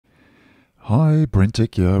Hi,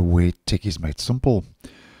 BrenTech here, where tech is made simple.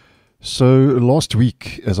 So last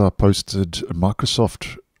week, as I posted,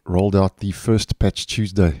 Microsoft rolled out the first Patch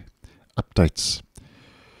Tuesday updates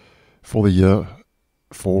for the year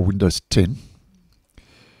for Windows 10.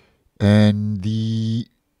 And the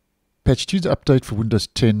Patch Tuesday update for Windows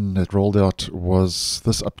 10 that rolled out was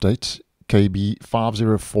this update,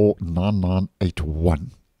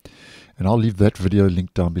 KB5049981. And I'll leave that video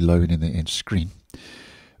link down below and in the end screen.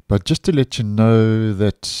 But just to let you know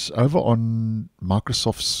that over on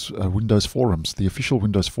Microsoft's Windows forums, the official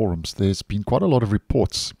Windows forums, there's been quite a lot of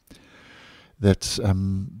reports that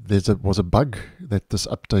was a bug that this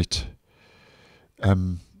update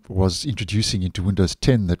was introducing into Windows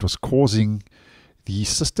 10 that was causing the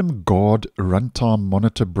System Guard Runtime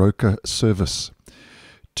Monitor Broker service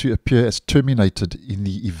to appear as terminated in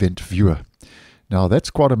the event viewer. Now that's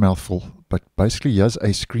quite a mouthful, but basically here's a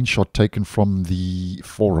screenshot taken from the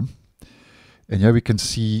forum. And here we can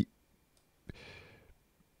see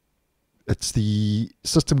it's the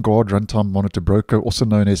System Guard Runtime Monitor Broker, also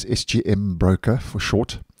known as SgrmBroker for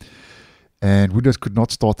short. And Windows could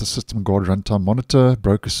not start the System Guard Runtime Monitor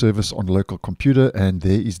Broker service on local computer, and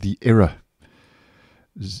there is the error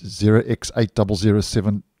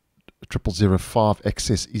 0x80070005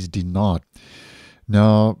 access is denied.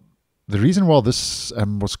 Now, the reason why this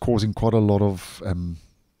was causing quite a lot of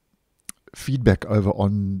feedback over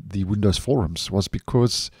on the Windows forums was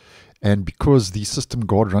because the System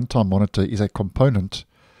Guard Runtime Monitor is a component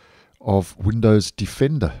of Windows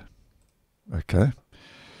Defender, okay,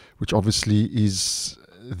 which obviously is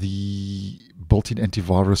the built-in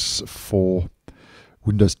antivirus for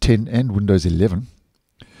Windows 10 and Windows 11.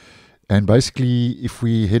 And basically, if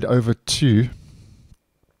we head over to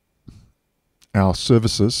our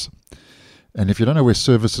services, and if you don't know where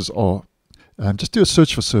services are, just do a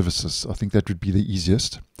search for services. I think that would be the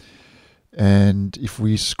easiest. And if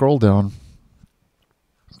we scroll down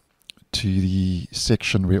to the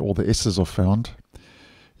section where all the S's are found,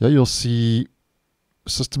 here you'll see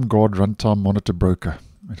System Guard Runtime Monitor Broker.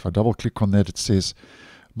 If I double click on that, it says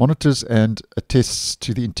monitors and attests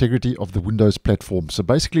to the integrity of the Windows platform. So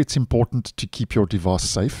basically it's important to keep your device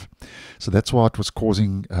safe. So that's why it was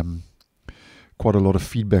causing quite a lot of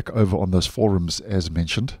feedback over on those forums, as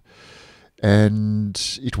mentioned,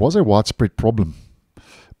 and it was a widespread problem.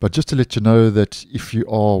 But just to let you know that if you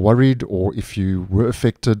are worried or if you were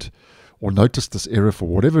affected or noticed this error for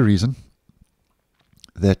whatever reason,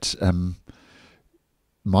 that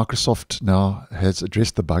Microsoft now has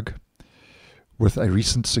addressed the bug with a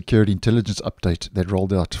recent security intelligence update that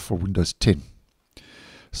rolled out for Windows 10.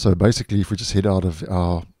 So basically, if we just head out of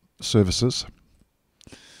our services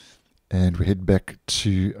and we head back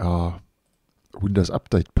to our Windows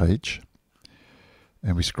Update page,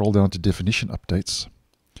 and we scroll down to Definition Updates,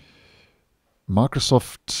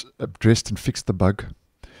 Microsoft addressed and fixed the bug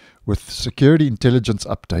with Security Intelligence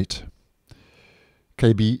Update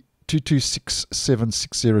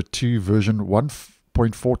KB226760 version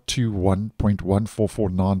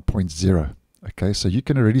 1.421.1449.0. Okay, so you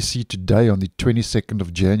can already see today on the 22nd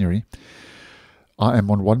of January, I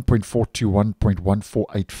am on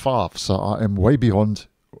 1.421.1485, so I am way beyond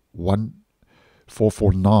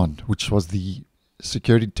 1.449, which was the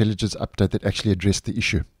security intelligence update that actually addressed the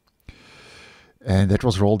issue. And that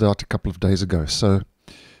was rolled out a couple of days ago. So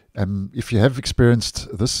if you have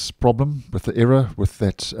experienced this problem with the error, with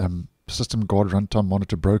that System Guard Runtime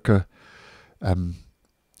Monitor Broker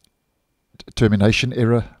termination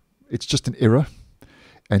error, it's just an error.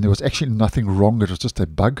 And there was actually nothing wrong, it was just a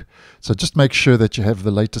bug. So just make sure that you have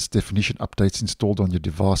the latest definition updates installed on your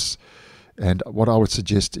device. And what I would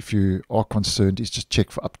suggest, if you are concerned, is just check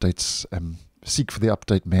for updates, seek for the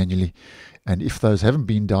update manually. And if those haven't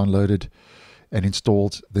been downloaded and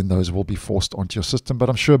installed, then those will be forced onto your system. But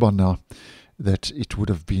I'm sure by now that it would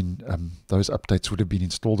have been, those updates would have been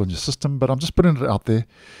installed on your system. But I'm just putting it out there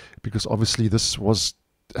because obviously this was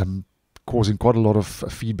causing quite a lot of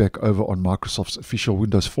feedback over on Microsoft's official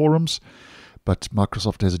Windows forums, but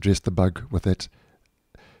Microsoft has addressed the bug with that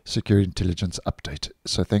security intelligence update.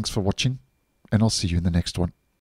 So thanks for watching, and I'll see you in the next one.